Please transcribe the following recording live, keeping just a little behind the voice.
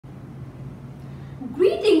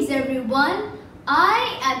Greetings everyone.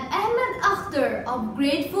 I am Ahmed Akhtar of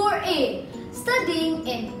grade 4A, studying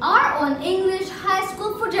in our own English High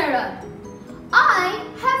School, Fujairah. I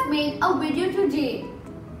have made a video today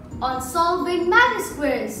on solving math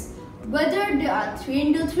squares, whether they are 3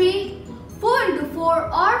 into 3, 4 into 4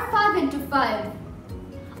 or 5 into 5.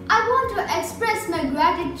 I want to express my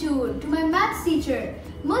gratitude to my maths teacher,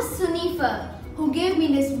 Ms. Sunifa, who gave me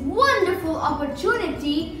this wonderful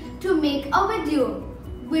opportunity to make a video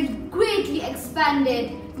which greatly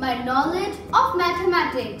expanded my knowledge of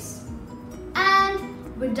mathematics. And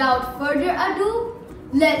without further ado,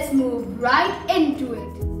 let's move right into it.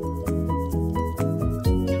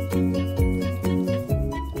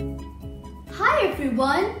 Hi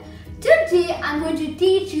everyone! Today I'm going to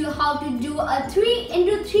teach you how to do a 3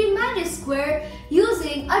 into 3 magic square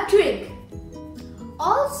using a trick.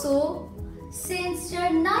 Also, since there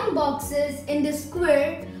are 9 boxes in the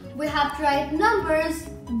square, we have to write numbers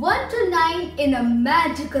 1 to 9 in a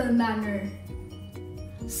magical manner.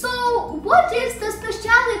 So, what is the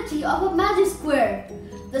speciality of a magic square?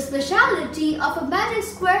 The speciality of a magic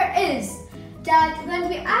square is that when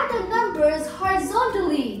we add the numbers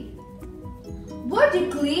horizontally,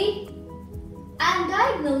 vertically, and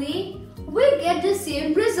diagonally, we get the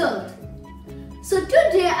same result. So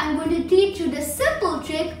today I'm going to teach you the simple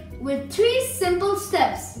trick with 3 simple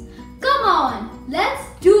steps. Come on, let's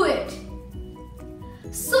do it.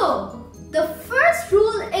 So, the first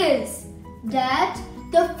rule is that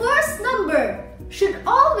the first number should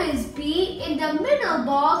always be in the middle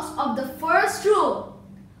box of the first row,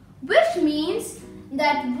 which means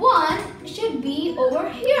that 1 should be over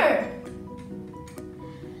here.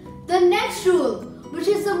 The next rule, which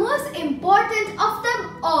is the most important of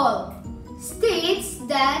them all, states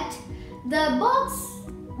that the box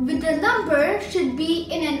with the number should be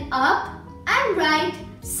in an up and right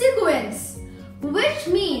sequence, which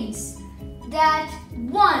means that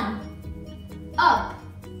 1 up.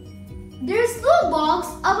 There is no box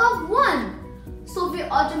above 1, so we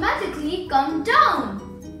automatically come down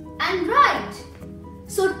and right.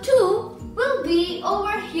 So 2 will be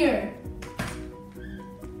over here.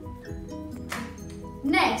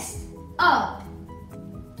 Next, up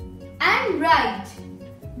and right.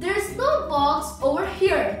 There is no box over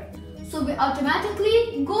here, so we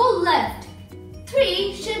automatically go left.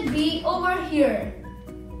 3 should be over here.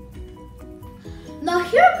 Now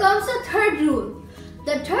here comes the third rule.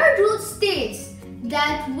 The third rule states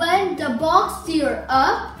that when the box to your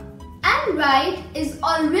up and right is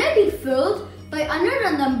already filled by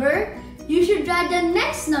another number, you should write the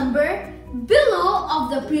next number below of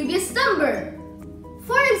the previous number.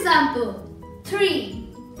 For example, 3,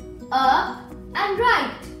 up and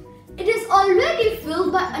right. It is already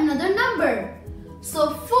filled by another number,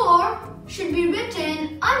 so 4 should be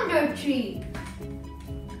written under 3.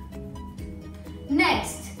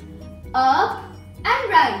 Next, up and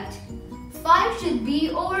right. 5 should be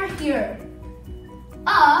over here.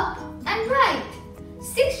 Up and right.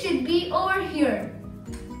 6 should be over here.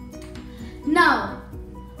 Now,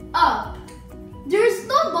 up. There is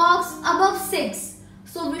no box above 6,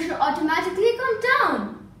 so we should automatically come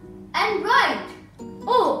down. And right.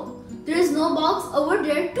 Oh, there is no box over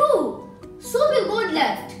there too, so we'll go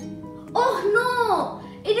left. Oh no,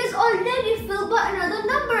 it is already filled by another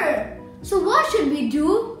number. So what should we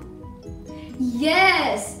do?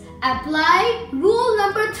 Yes, apply rule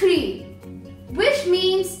number 3, which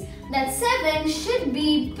means that 7 should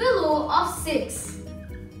be below of 6.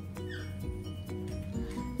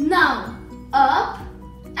 Now, up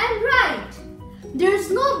and right. There is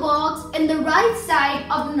no box in the right side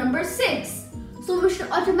of the number 6, so we should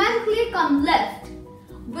automatically come left,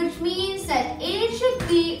 which means that 8 should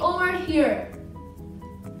be over here.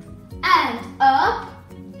 And up.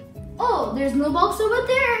 Oh, there's no box over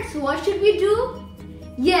there, so what should we do?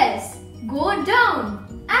 Yes, go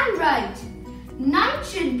down and right. 9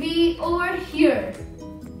 should be over here.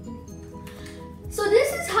 So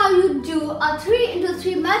this is how you do a 3 into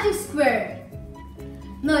 3 magic square.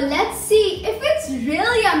 Now let's see if it's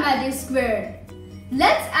really a magic square.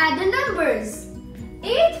 Let's add the numbers.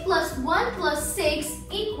 8 plus 1 plus 6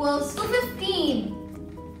 equals to 15.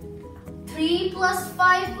 3 plus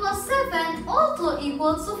 5 plus 7 also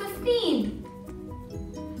equals to 15.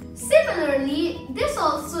 Similarly, this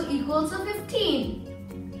also equals to 15.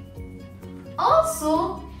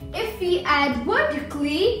 Also, if we add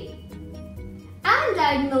vertically and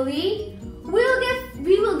diagonally, we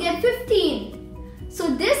will get 15. So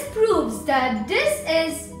this proves that this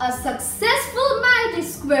is a successful magic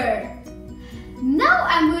square. Now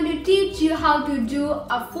I'm going to teach you how to do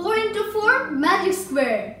a 4 into 4 magic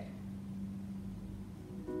square.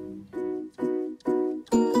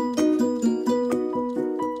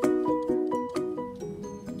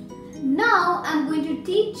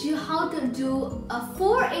 do a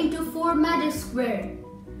 4 into 4 magic square.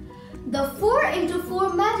 The 4 into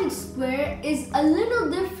 4 magic square is a little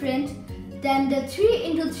different than the 3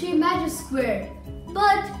 into 3 magic square,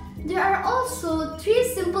 but there are also 3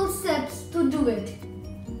 simple steps to do it.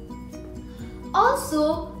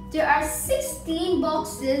 Also, there are 16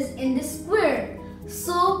 boxes in this square,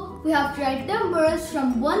 so we have to write numbers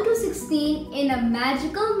from 1 to 16 in a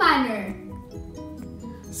magical manner.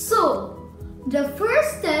 So, the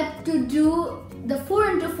first step to do the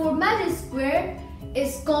 4 into 4 magic square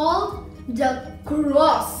is called the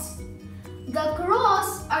cross. The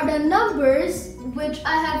cross are the numbers which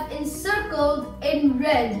I have encircled in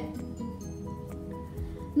red.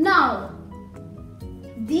 Now,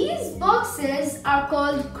 these boxes are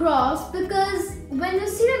called cross because when you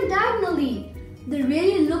see them diagonally, they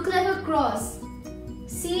really look like a cross.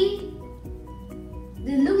 See?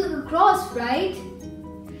 They look like a cross, right?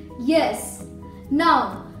 Yes.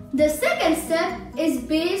 Now, the second step is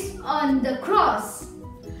based on the cross.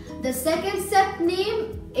 The second step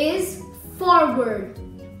name is forward.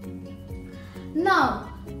 Now,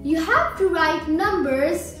 you have to write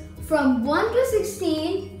numbers from 1 to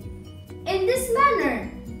 16 in this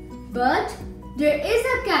manner. But there is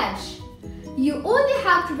a catch. You only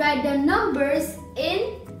have to write the numbers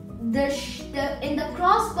in the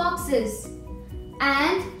cross boxes.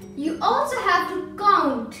 And you also have to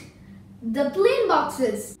count the plain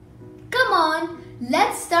boxes. Come on,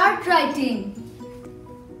 let's start writing.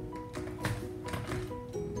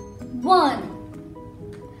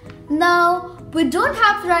 1. Now, we don't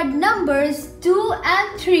have to write numbers 2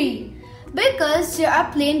 and 3 because there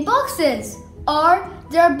are plain boxes, or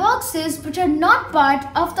there are boxes which are not part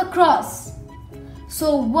of the cross.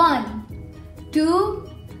 So 1, 2,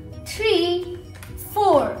 3,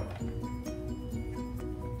 4.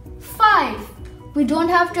 5. We don't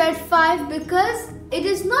have to write 5 because it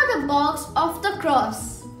is not a box of the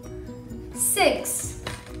cross. 6,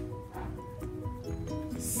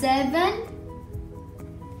 7,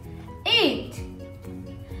 8,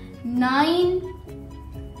 9,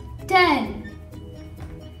 10,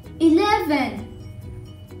 11,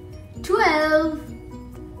 12,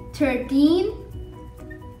 13,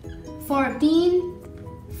 14,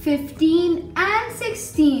 15 and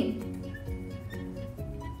 16.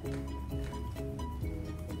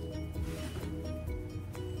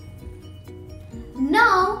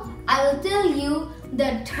 Now I will tell you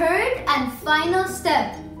the third and final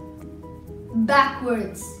step.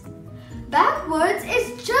 Backwards. Backwards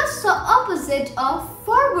is just the opposite of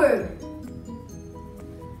forward.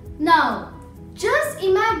 Now, just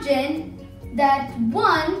imagine that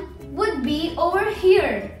 1 would be over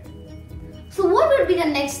here. So what would be the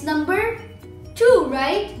next number? 2,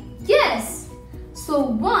 right? Yes. So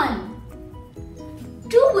 1.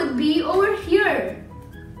 2 would be over here.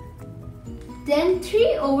 Then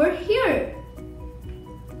 3 over here.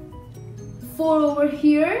 4 over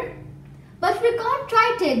here. But we can't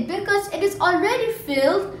write it because it is already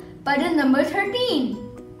filled by the number 13.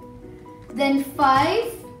 Then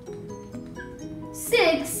 5,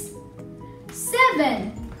 6,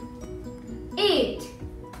 7, 8,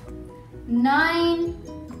 9,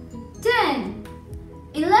 10,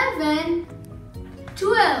 11,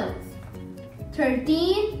 12,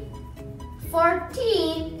 13,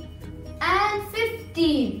 14 and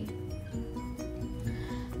 15.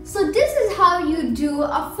 So this is how you do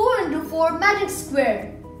a 4 into 4 magic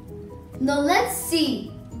square. Now let's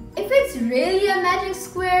see if it's really a magic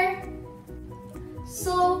square.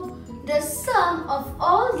 So the sum of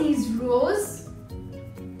all these rows,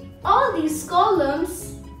 all these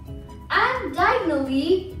columns and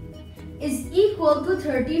diagonally is equal to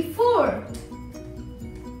 34.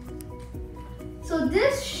 So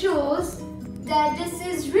this shows that this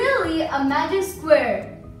is really a magic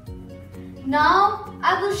square. Now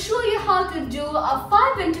I will show you how to do a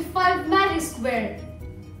 5 into 5 magic square.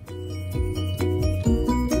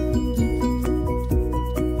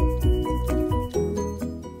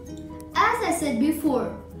 As I said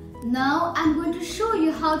before, now I'm going to show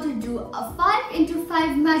you how to do a 5 into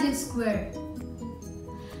 5 magic square.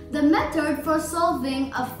 The method for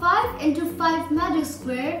solving a 5 into 5 magic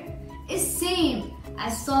square is same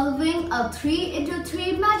as solving a 3 into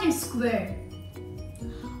 3 magic square.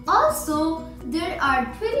 Also, there are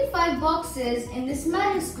 25 boxes in this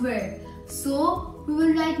magic square, so we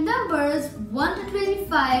will write numbers 1 to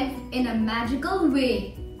 25 in a magical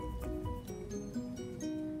way.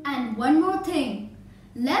 And one more thing,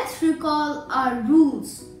 let's recall our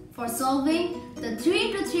rules for solving the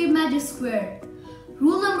 3 into 3 magic square.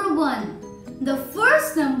 Rule number 1, the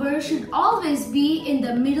first number should always be in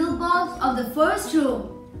the middle box of the first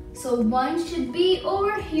row. So 1 should be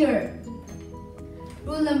over here.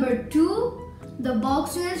 Rule number 2, the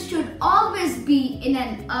boxes should always be in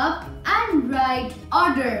an up and right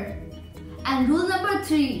order. And rule number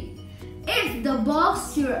 3, if the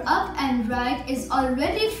box to your up and right is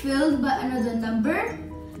already filled by another number,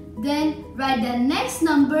 then write the next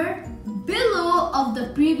number below of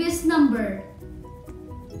the previous number.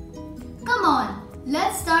 Come on,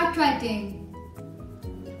 let's start writing.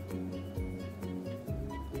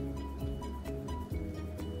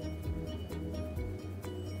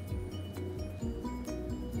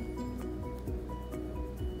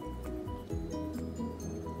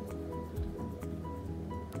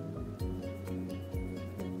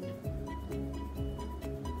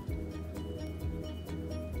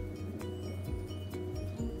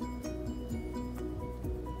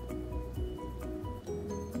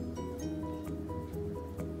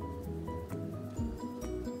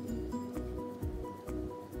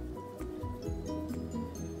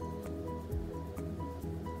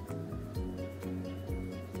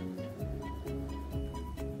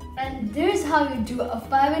 And there's how you do a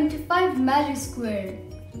 5 into 5 magic square.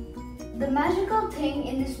 The magical thing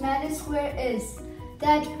in this magic square is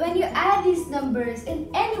that when you add these numbers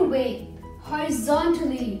in any way,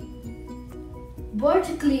 horizontally,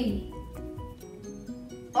 vertically,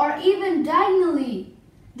 or even diagonally,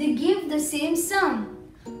 they give the same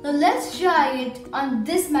sum. Now let's try it on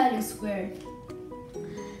this magic square.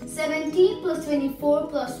 17 plus 24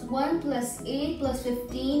 plus 1 plus 8 plus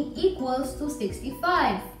 15 equals to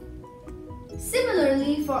 65.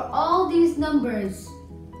 Similarly for all these numbers.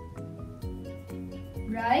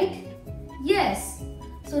 Right? Yes.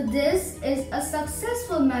 So this is a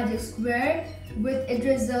successful magic square with its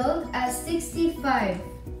result as 65.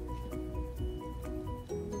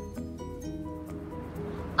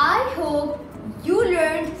 I hope you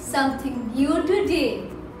learned something new today.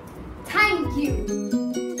 Thank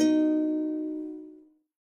you.